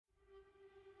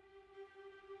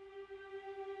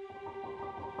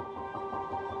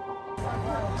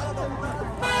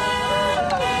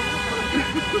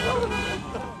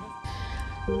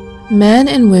Men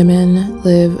and women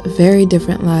live very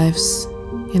different lives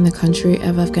in the country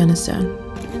of Afghanistan.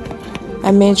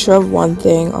 I made sure of one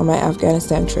thing on my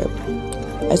Afghanistan trip.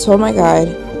 I told my guide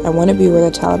I want to be where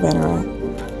the Taliban are at.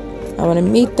 I want to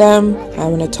meet them, I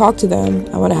want to talk to them,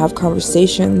 I want to have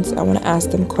conversations, I want to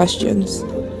ask them questions.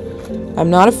 I'm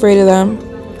not afraid of them.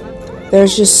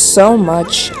 There's just so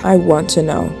much I want to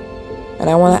know, and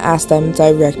I want to ask them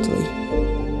directly.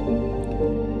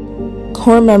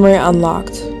 Core memory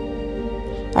unlocked.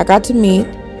 I got to meet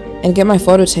and get my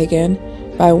photo taken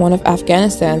by one of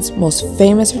Afghanistan's most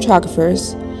famous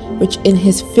photographers, which in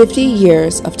his 50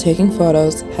 years of taking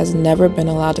photos has never been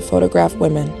allowed to photograph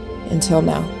women until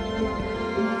now.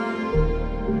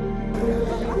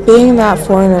 Being that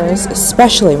foreigners,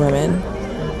 especially women,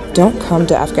 don't come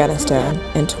to Afghanistan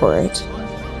and tour it,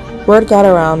 word got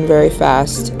around very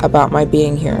fast about my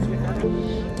being here.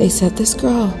 They said, "This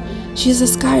girl, she's a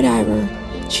skydiver.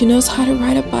 She knows how to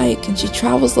ride a bike and she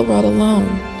travels the world alone."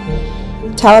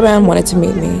 Taliban wanted to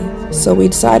meet me, so we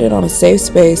decided on a safe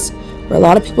space where a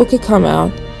lot of people could come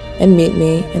out and meet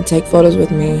me and take photos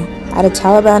with me at a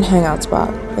Taliban hangout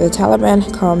spot where the Taliban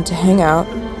come to hang out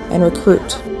and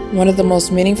recruit. One of the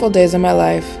most meaningful days of my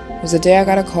life was the day I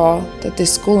got a call that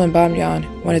this school in Maryjane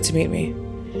wanted to meet me.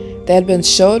 They had been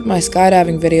showed my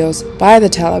skydiving videos by the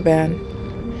Taliban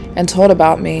and told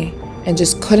about me and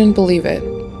just couldn't believe it.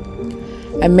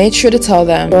 I made sure to tell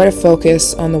them to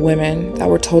focus on the women that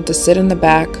were told to sit in the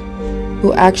back,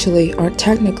 who actually aren't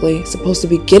technically supposed to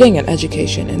be getting an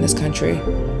education in this country,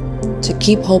 to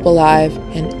keep hope alive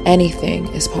and anything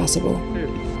is possible.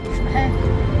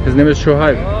 His name is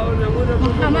Shoaib.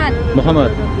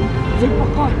 Muhammad.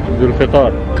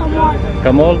 Zulfiqar.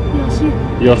 Kamal.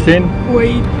 Yasin.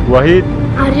 Wahid.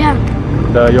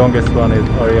 The youngest one is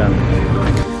Aryan.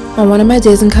 On one of my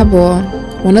days in Kabul,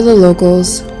 one of the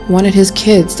locals wanted his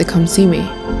kids to come see me.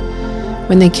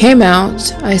 When they came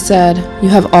out, I said, "You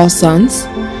have all sons?"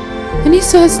 And he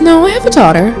says, "No, I have a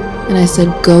daughter." And I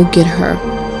said, "Go get her,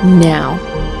 now."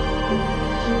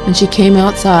 When she came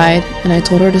outside and I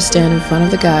told her to stand in front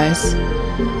of the guys,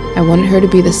 I wanted her to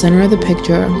be the center of the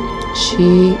picture,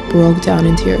 she broke down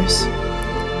in tears.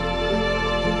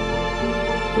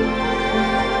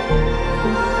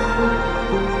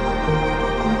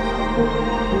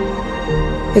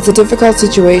 It's a difficult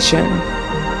situation,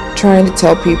 trying to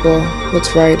tell people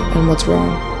what's right and what's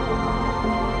wrong.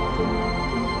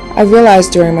 I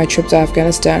realized during my trip to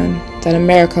Afghanistan that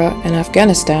America and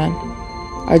Afghanistan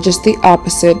are just the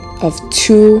opposite of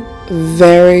two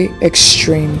very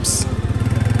extremes.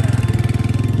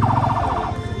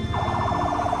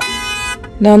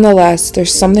 Nonetheless,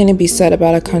 there's something to be said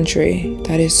about a country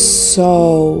that is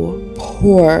so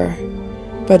poor,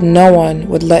 but no one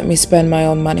would let me spend my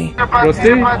own money. And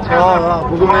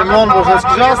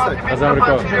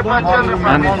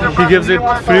he gives it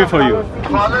free for you.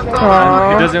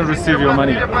 And he doesn't receive your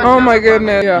money. Oh my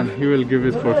goodness. Yeah. And he will give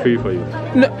it for free for you.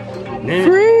 No.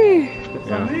 Free?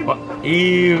 Yeah.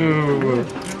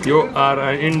 You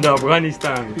are in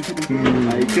Afghanistan.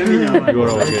 You are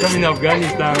okay. Come in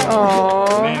Afghanistan. Aww.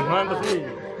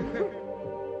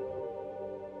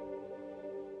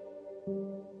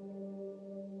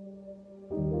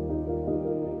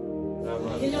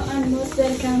 Hello and most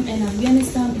welcome in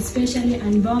Afghanistan, especially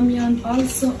in Bamyan.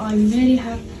 Also, I'm very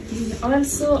happy. I'm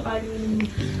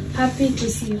happy to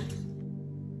see you.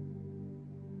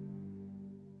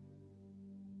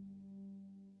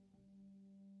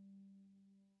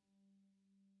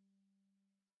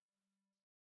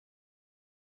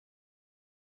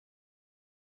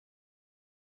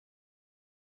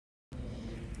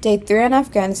 Day 3 in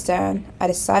Afghanistan, I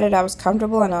decided I was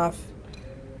comfortable enough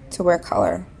to wear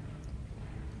color.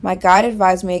 My guide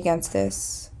advised me against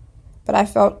this, but I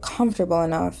felt comfortable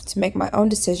enough to make my own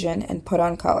decision and put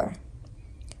on color.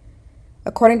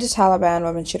 According to Taliban,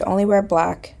 women should only wear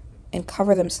black and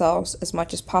cover themselves as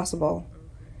much as possible,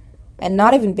 and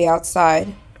not even be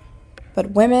outside.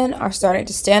 But women are starting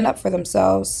to stand up for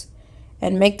themselves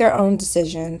and make their own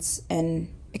decisions and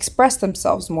express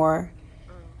themselves more,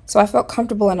 so I felt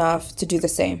comfortable enough to do the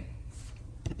same.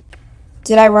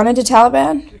 Did I run into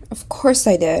Taliban? Of course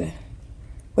I did.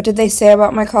 What did they say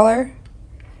about my color?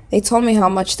 They told me how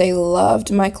much they loved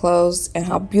my clothes and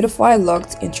how beautiful I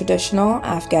looked in traditional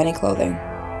Afghani clothing.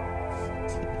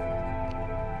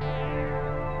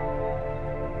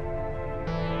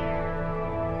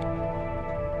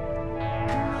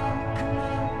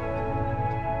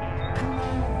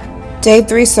 Day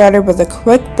 3 started with a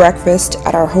quick breakfast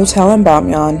at our hotel in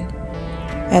Bamyan,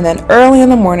 and then early in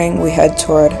the morning we head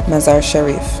toward Mazar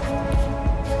Sharif.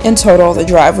 In total, the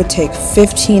drive would take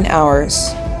 15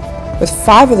 hours. with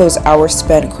 5 of those hours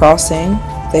spent crossing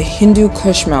the Hindu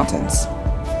Kush Mountains.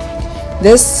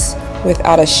 This,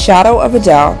 without a shadow of a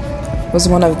doubt, was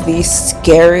one of the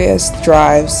scariest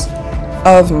drives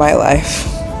of my life.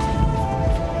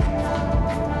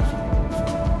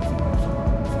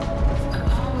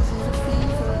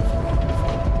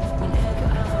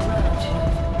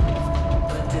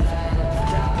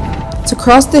 To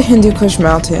cross the Hindu Kush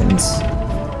Mountains,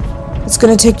 it's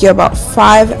going to take you about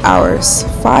 5 hours.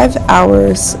 5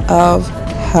 hours of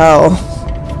hell.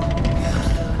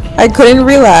 I couldn't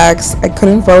relax. I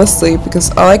couldn't fall asleep because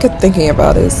all I kept thinking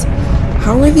about is,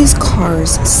 how are these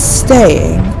cars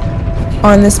staying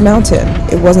on this mountain?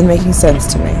 It wasn't making sense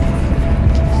to me.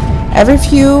 Every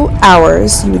few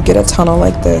hours, you would get a tunnel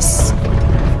like this,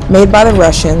 made by the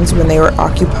Russians when they were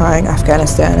occupying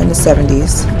Afghanistan in the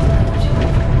 70s.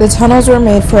 The tunnels were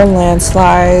made for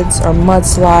landslides or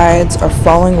mudslides or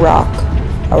falling rock,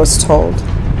 I was told.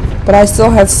 But I still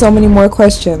had so many more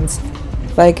questions.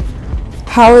 Like,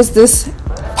 how is this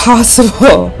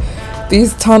possible?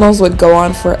 These tunnels would go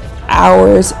on for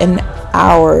hours and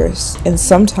hours, and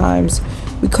sometimes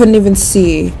we couldn't even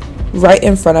see right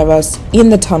in front of us in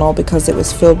the tunnel because it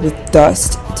was filled with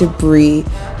dust, debris,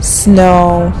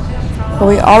 snow, but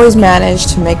we always managed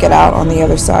to make it out on the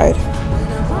other side.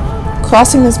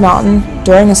 Crossing this mountain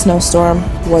during a snowstorm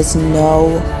was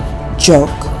no joke.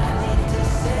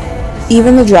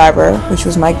 Even the driver, which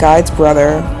was my guide's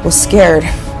brother, was scared.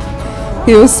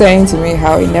 He was saying to me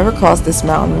how he never crossed this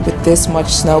mountain with this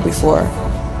much snow before.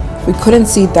 We couldn't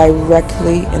see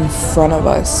directly in front of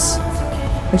us,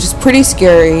 which is pretty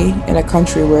scary in a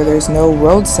country where there's no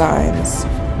road signs,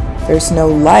 there's no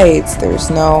lights, there's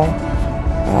no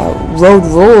road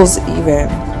rules even.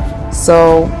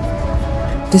 So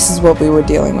this is what we were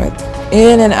dealing with.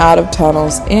 In and out of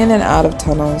tunnels, in and out of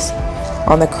tunnels,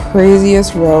 on the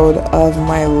craziest road of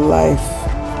my life.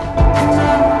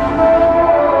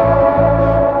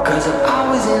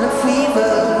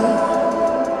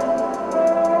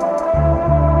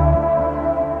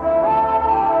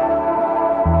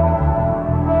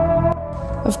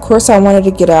 Of course, I wanted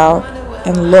to get out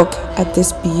and look at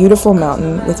this beautiful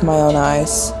mountain with my own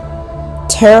eyes.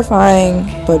 Terrifying,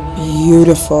 but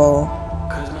beautiful.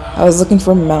 I was looking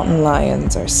for mountain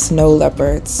lions or snow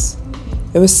leopards.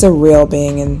 It was surreal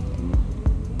being in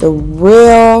the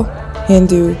real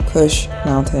Hindu Kush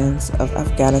mountains of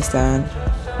Afghanistan.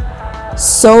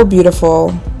 So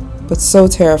beautiful, but so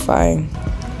terrifying.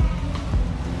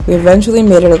 We eventually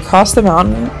made it across the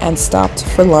mountain and stopped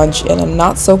for lunch in a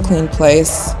not-so-clean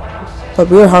place, but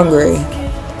we were hungry.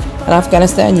 In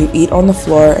Afghanistan, you eat on the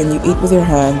floor and you eat with your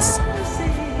hands.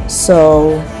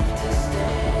 So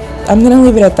I'm gonna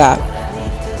leave it at that.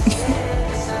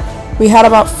 We had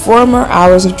about 4 more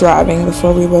hours of driving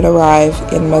before we would arrive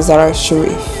in Mazar-e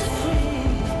Sharif.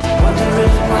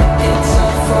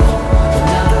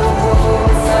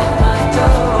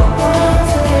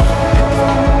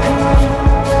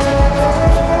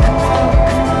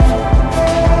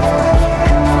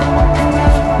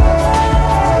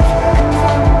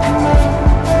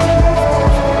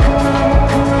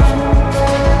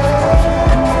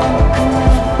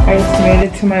 I just made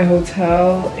it to my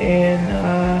hotel in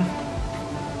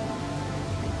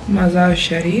Mazar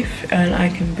Sharif, and I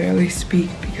can barely speak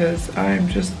because I'm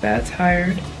just that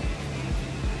tired.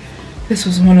 This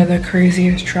was one of the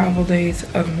craziest travel days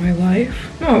of my life.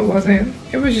 No, it wasn't.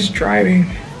 It was just driving,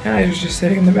 and I was just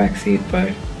sitting in the back seat,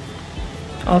 but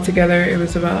altogether it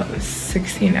was about a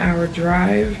 16-hour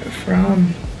drive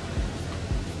from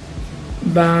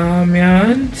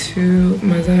Bamyan to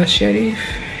Mazar Sharif.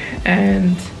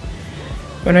 And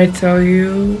when I tell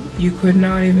you, we could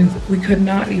not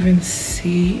even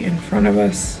see in front of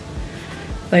us.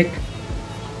 Like,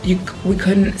 we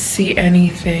couldn't see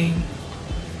anything,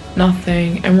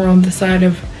 nothing. And we're on the side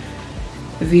of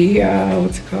the,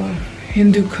 what's it called?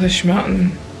 Hindu Kush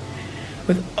mountain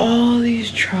with all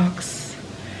these trucks,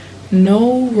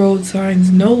 no road signs,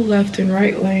 no left and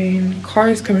right lane,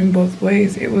 cars coming both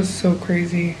ways. It was so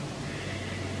crazy.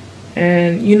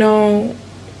 And you know,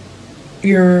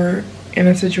 you're in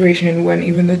a situation when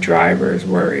even the driver is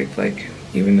worried. Like,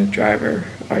 even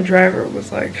our driver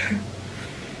was like,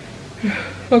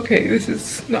 okay, this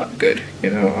is not good, you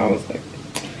know. I was like,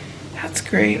 that's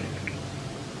great.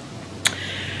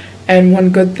 And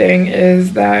one good thing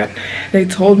is that they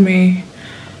told me,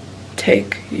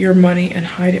 take your money and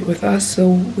hide it with us. So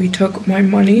we took my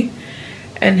money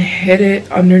and hid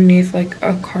it underneath like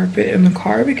a carpet in the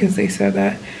car, because they said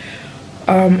that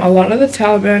a lot of the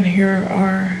Taliban here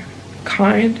are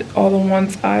kind. All the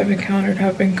ones I've encountered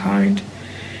have been kind,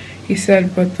 he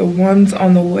said, but the ones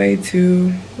on the way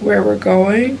to where we're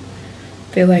going,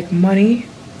 They like money.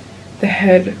 The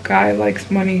head guy likes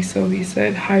money, so he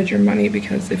said hide your money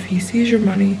because if he sees your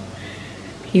money,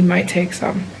 he might take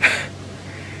some.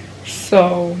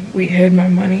 So we hid my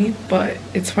money, but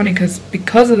it's funny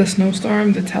because of the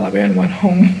snowstorm, the Taliban went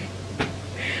home.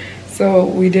 So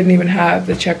we didn't even have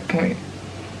the checkpoint,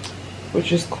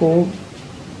 which is cool.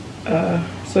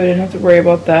 So I didn't have to worry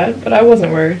about that, but I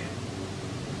wasn't worried.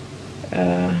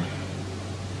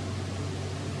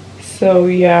 So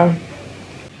yeah,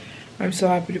 I'm so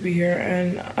happy to be here,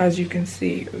 and as you can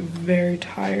see, very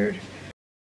tired.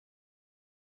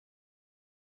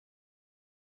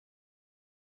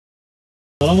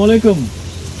 Assalamu alaikum.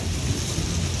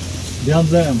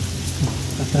 Maryjane.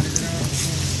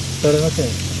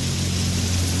 Okay.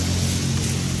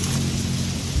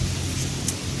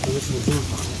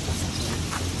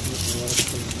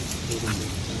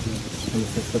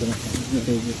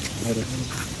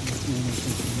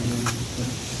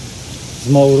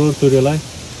 زما ورور توریلای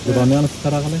د بامیانو څخه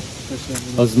راغلی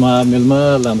او زما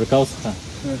میلمه له امریکا څخه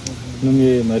نوم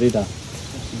یې مریدا.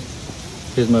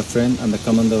 He's my friend and the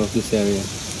commander of this area.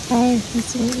 Hi,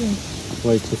 nice to meet you.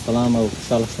 وایي چې سلام او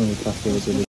خوشحاله شوم چې تاسو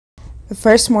ولیدل. The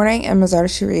first morning at Mazar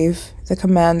Sharif, the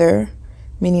commander,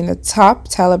 meaning the top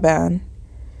Taliban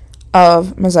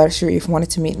of Mazar Sharif, wanted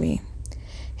to meet me.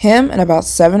 Him and about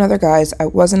 7 other guys I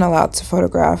wasn't allowed to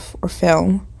photograph or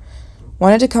film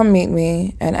wanted to come meet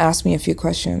me and ask me a few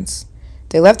questions.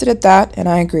 They left it at that, and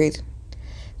I agreed.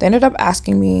 They ended up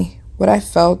asking me what I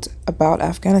felt about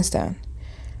Afghanistan.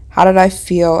 How did I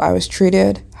feel I was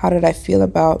treated? How did I feel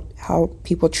about how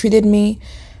people treated me?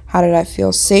 How did I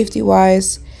feel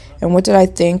safety-wise? And what did I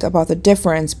think about the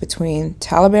difference between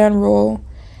Taliban rule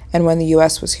and when the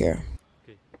U.S. was here?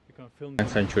 Okay. You can film 9th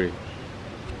century.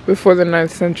 Before the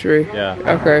 9th century?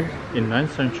 Yeah. Okay. In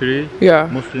 9th century, Yeah.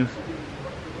 Muslims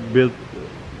built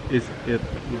it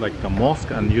like a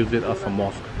mosque and used it as a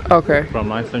mosque. Okay. From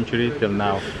 9th century till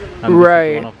now. And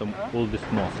Right. this is one of the oldest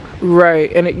mosques. Right.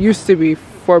 And it used to be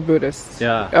for Buddhists?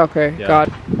 Yeah. Okay, Yeah. got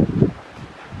it.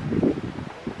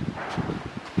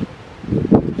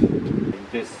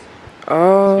 This.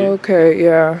 Oh, okay,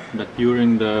 yeah. That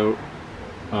during the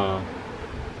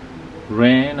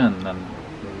rain and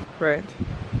Right.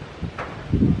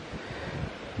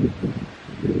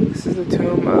 This is the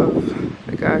tomb of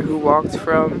the guy who walked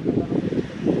from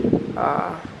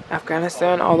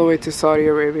Afghanistan all the way to Saudi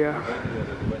Arabia.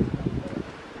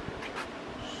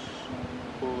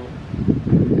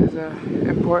 He's an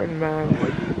important man.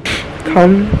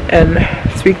 Come and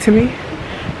speak to me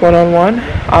one-on-one.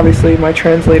 Obviously my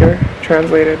translator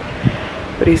translated,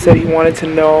 but he said he wanted to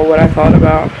know what I thought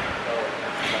about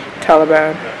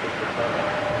Taliban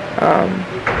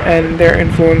and their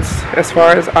influence as far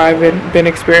as I've been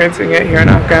experiencing it here in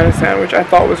Afghanistan, which I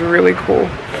thought was really cool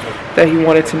that he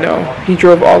wanted to know. He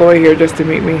drove all the way here just to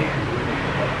meet me,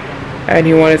 and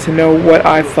he wanted to know what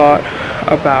I thought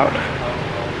about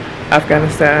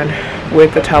Afghanistan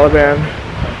with the Taliban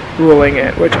ruling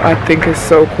it, which I think is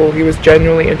so cool. He was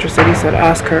genuinely interested. He said,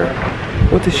 ask her,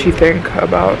 what does she think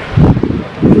about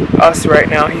us right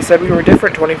now? He said we were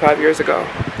different 25 years ago.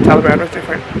 Taliban was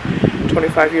different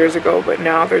 25 years ago, but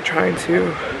now they're trying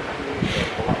to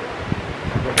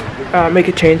make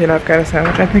a change in Afghanistan,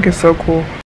 which I think is so cool.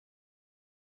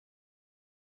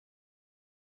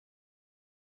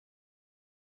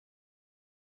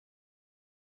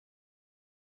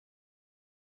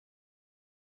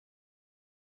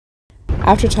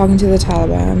 After talking to the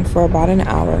Taliban for about an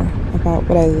hour about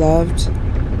what I loved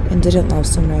and didn't love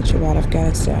so much about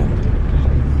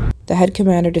Afghanistan, the head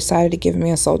commander decided to give me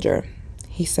a soldier.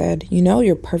 He said, you know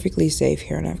you're perfectly safe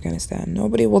here in Afghanistan.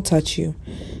 Nobody will touch you.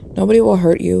 Nobody will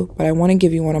hurt you, but I want to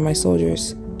give you one of my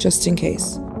soldiers, just in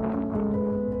case.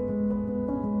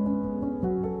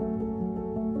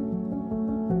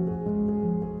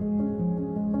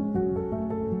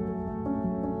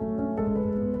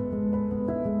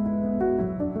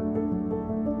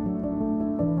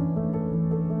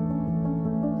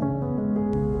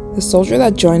 The soldier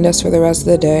that joined us for the rest of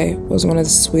the day was one of the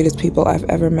sweetest people I've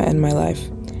ever met in my life.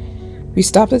 We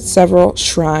stopped at several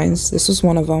shrines. This was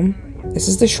one of them. This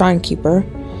is the shrine keeper.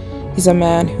 He's a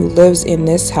man who lives in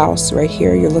this house right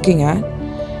here you're looking at,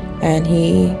 and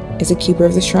he is a keeper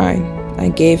of the shrine. I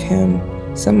gave him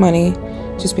some money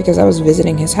just because I was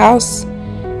visiting his house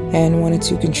and wanted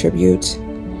to contribute,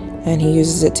 and he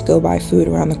uses it to go buy food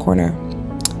around the corner.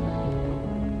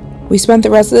 We spent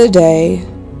the rest of the day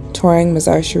touring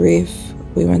Mazar Sharif.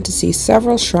 We went to see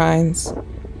several shrines,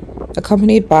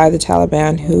 accompanied by the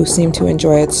Taliban, who seemed to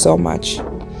enjoy it so much.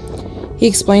 He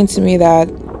explained to me that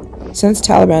since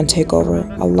Taliban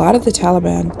takeover, a lot of the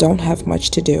Taliban don't have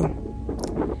much to do.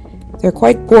 They're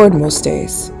quite bored most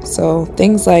days, so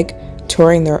things like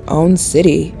touring their own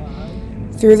city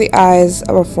through the eyes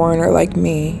of a foreigner like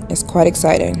me is quite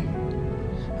exciting.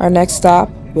 Our next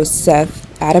stop was Seth,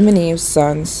 Adam and Eve's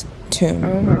son's tomb.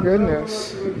 Oh my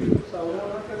goodness.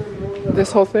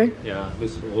 This whole thing? Yeah,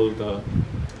 this is all the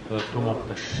tomb of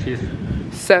the Seth.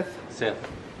 Seth.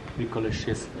 Seth. We call it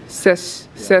Seth. Seth.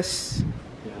 Yeah. Seth.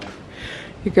 Yeah.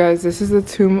 You guys, this is the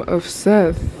tomb of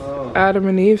Seth, Adam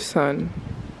and Eve's son.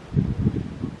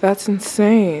 That's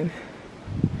insane.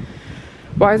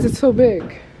 Why is it so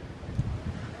big?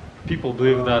 People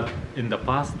believe that in the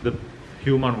past the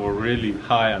humans were really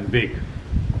high and big,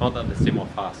 not at the same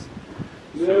of us.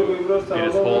 So it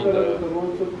is called.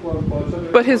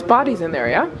 But his body's in there,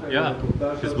 yeah? Yeah,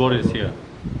 his body is here.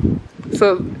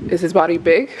 So is his body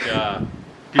big? Yeah,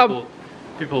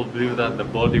 people believe that the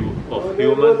body of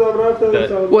human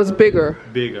that Was bigger.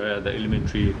 bigger, yeah, the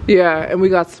elementary. Yeah, and we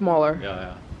got smaller.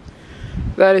 Yeah.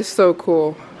 That is so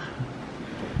cool.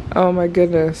 Oh my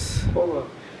goodness.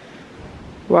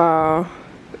 Wow.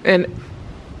 And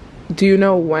do you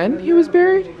know when he was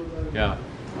buried? Yeah.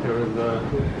 Here is the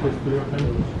history of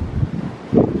him.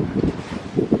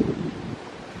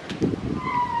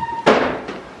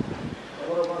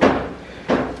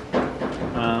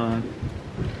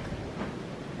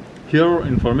 Here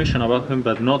information about him,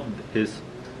 but not his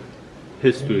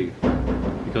history,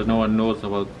 because no one knows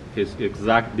about his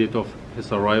exact date of his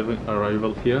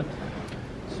arrival here.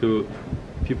 So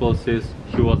people says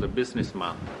he was a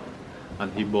businessman,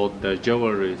 and he bought the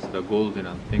jewelries, the golden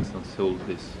and things, and sold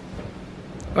this.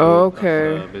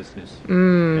 Okay. Business.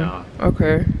 Yeah.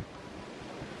 Okay.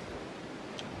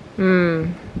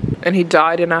 And he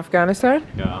died in Afghanistan?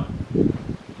 Yeah.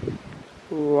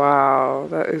 Wow,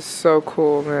 that is so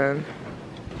cool, man.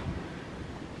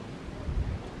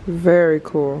 Very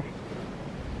cool.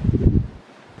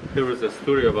 There is a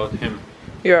story about him.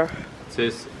 Yeah. It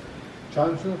says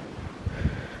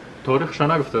تاریخ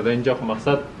شنا گفته اینجا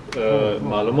مقصد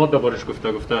معلومات دربارش گفته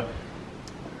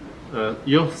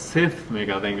یا سیف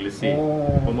میگه در انگلیسی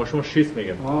و ما شما شیست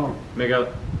میگه میگه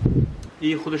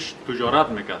این خودش تجارت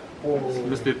میکرد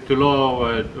مثل طلا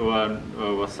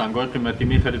و سنگای قیمتی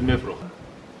میخرید میفروخت.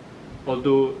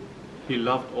 Although he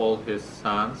loved all his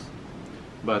sons,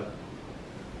 but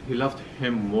he loved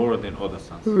him more than other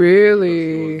sons. Really?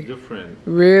 He was different.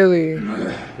 Really?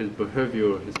 His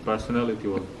behavior, his personality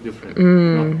was different,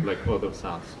 not like other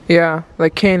sons. Yeah,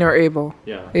 like Cain or Abel.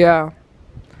 Yeah. Yeah.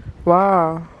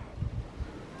 Wow.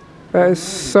 That is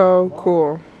so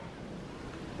cool.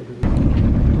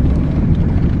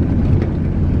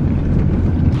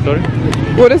 Sorry?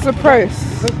 What is the price?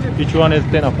 Each one is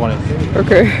 10 upon it.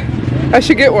 Okay. I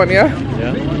should get one, yeah?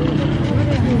 Yeah.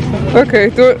 Okay,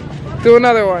 do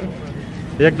another one.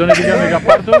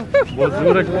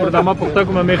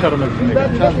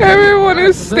 Everyone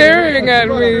is staring at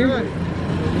me.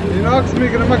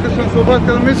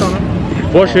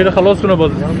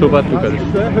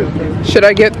 Should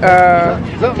I get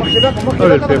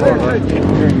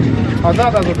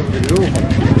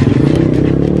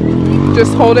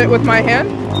just hold it with my hand?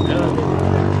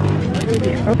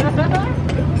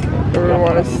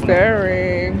 Everyone is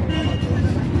staring.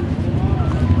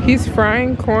 He's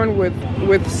frying corn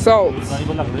with salt.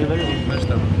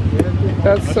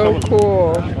 That's so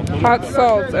cool. Hot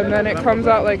salt, and then it comes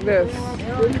out like this.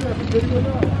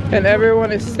 And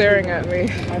everyone is staring at me.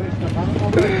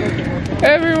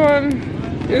 Everyone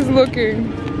is looking.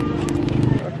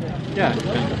 Yeah,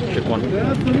 take one.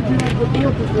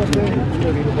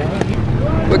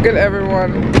 Look at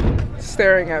everyone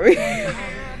staring at me.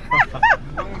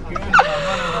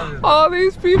 All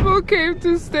these people came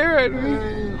to stare at me.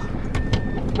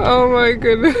 Oh my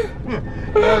goodness.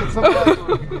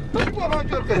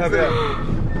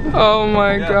 Oh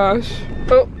my gosh.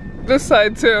 Oh, this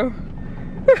side too.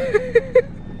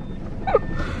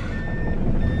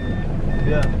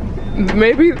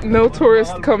 Maybe no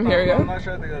tourists come here, yeah?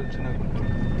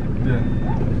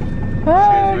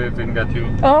 Hi. She's waving at you.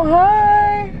 Oh,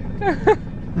 hi.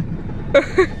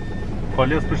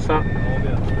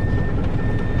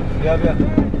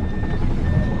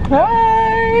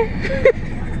 Hi.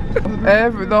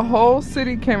 The whole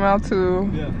city came out to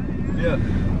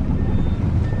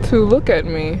look at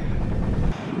me.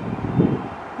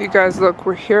 You guys, look,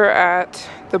 we're here at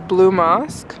the Blue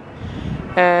Mosque,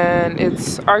 and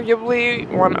it's arguably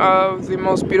one of the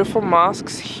most beautiful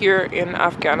mosques here in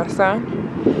Afghanistan.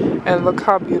 And look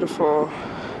how beautiful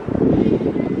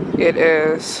it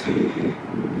is,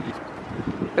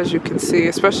 as you can see,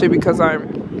 especially because I'm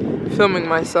filming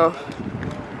myself.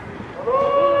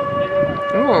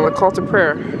 Oh, the call to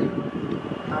prayer.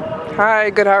 Hi,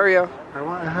 good, how are you?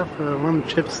 have one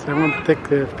chips. I want to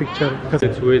take a picture.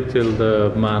 Let's wait till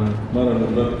the man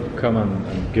come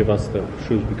and give us the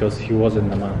shoes because he wasn't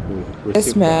the man who received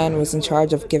This man was in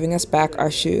charge of giving us back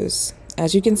our shoes.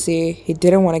 As you can see, he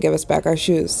didn't want to give us back our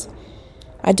shoes.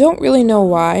 I don't really know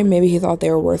why. Maybe he thought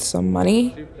they were worth some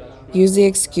money. He used the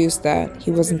excuse that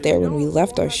he wasn't there when we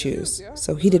left our shoes,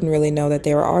 so he didn't really know that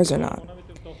they were ours or not.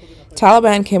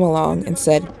 Taliban came along and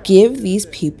said, "Give these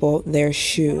people their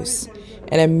shoes."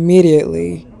 And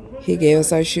immediately, he gave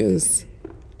us our shoes.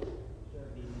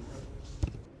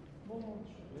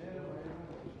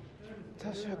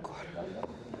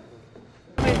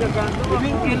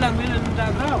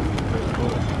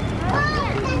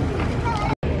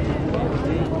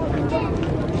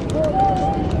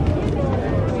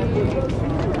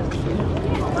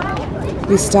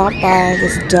 We stopped by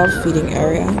this dove feeding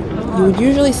area. You would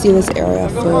usually see this area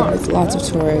filled with lots of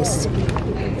tourists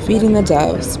feeding the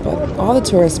doves, but all the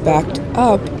tourists backed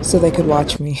up so they could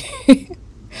watch me.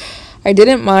 I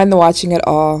didn't mind the watching at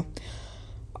all.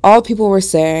 All people were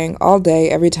saying all day,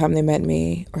 every time they met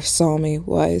me or saw me,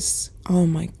 was, "Oh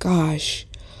my gosh,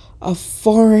 a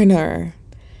foreigner."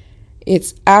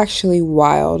 It's actually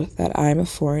wild that I'm a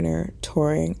foreigner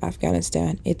touring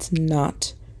Afghanistan. It's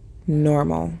not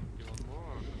normal.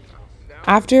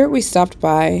 After we stopped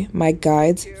by my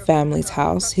guide's family's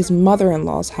house, his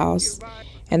mother-in-law's house,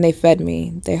 and they fed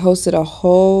me. They hosted a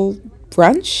whole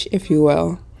brunch, if you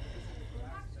will.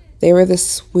 They were the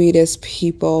sweetest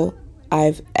people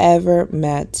I've ever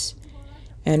met,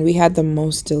 and we had the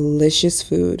most delicious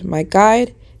food. My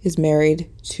guide is married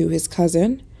to his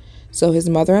cousin, so his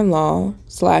mother-in-law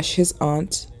 / his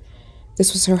aunt.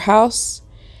 This was her house,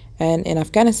 and in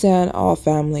Afghanistan, all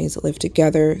families live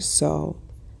together, so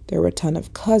there were a ton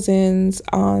of cousins,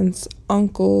 aunts,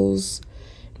 uncles,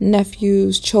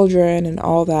 nephews, children, and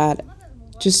all that,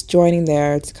 just joining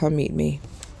there to come meet me.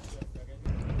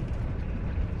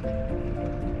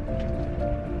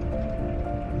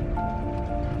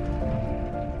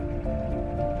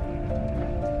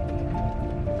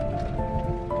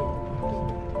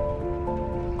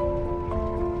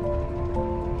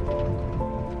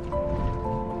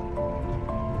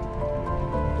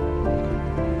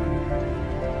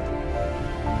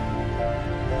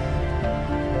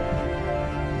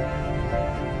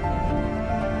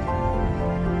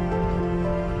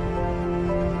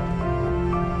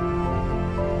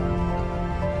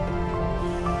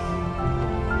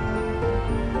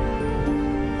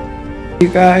 You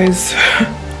guys,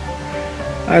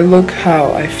 I look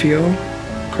how I feel.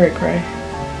 Cray.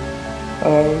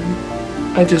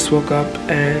 I just woke up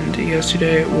and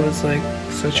yesterday was like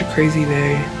such a crazy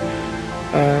day.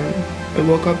 I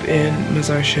woke up in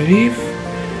Maryjane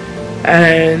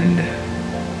and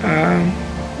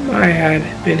I had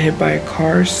been hit by a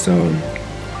car, so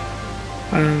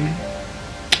I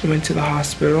went to the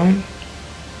hospital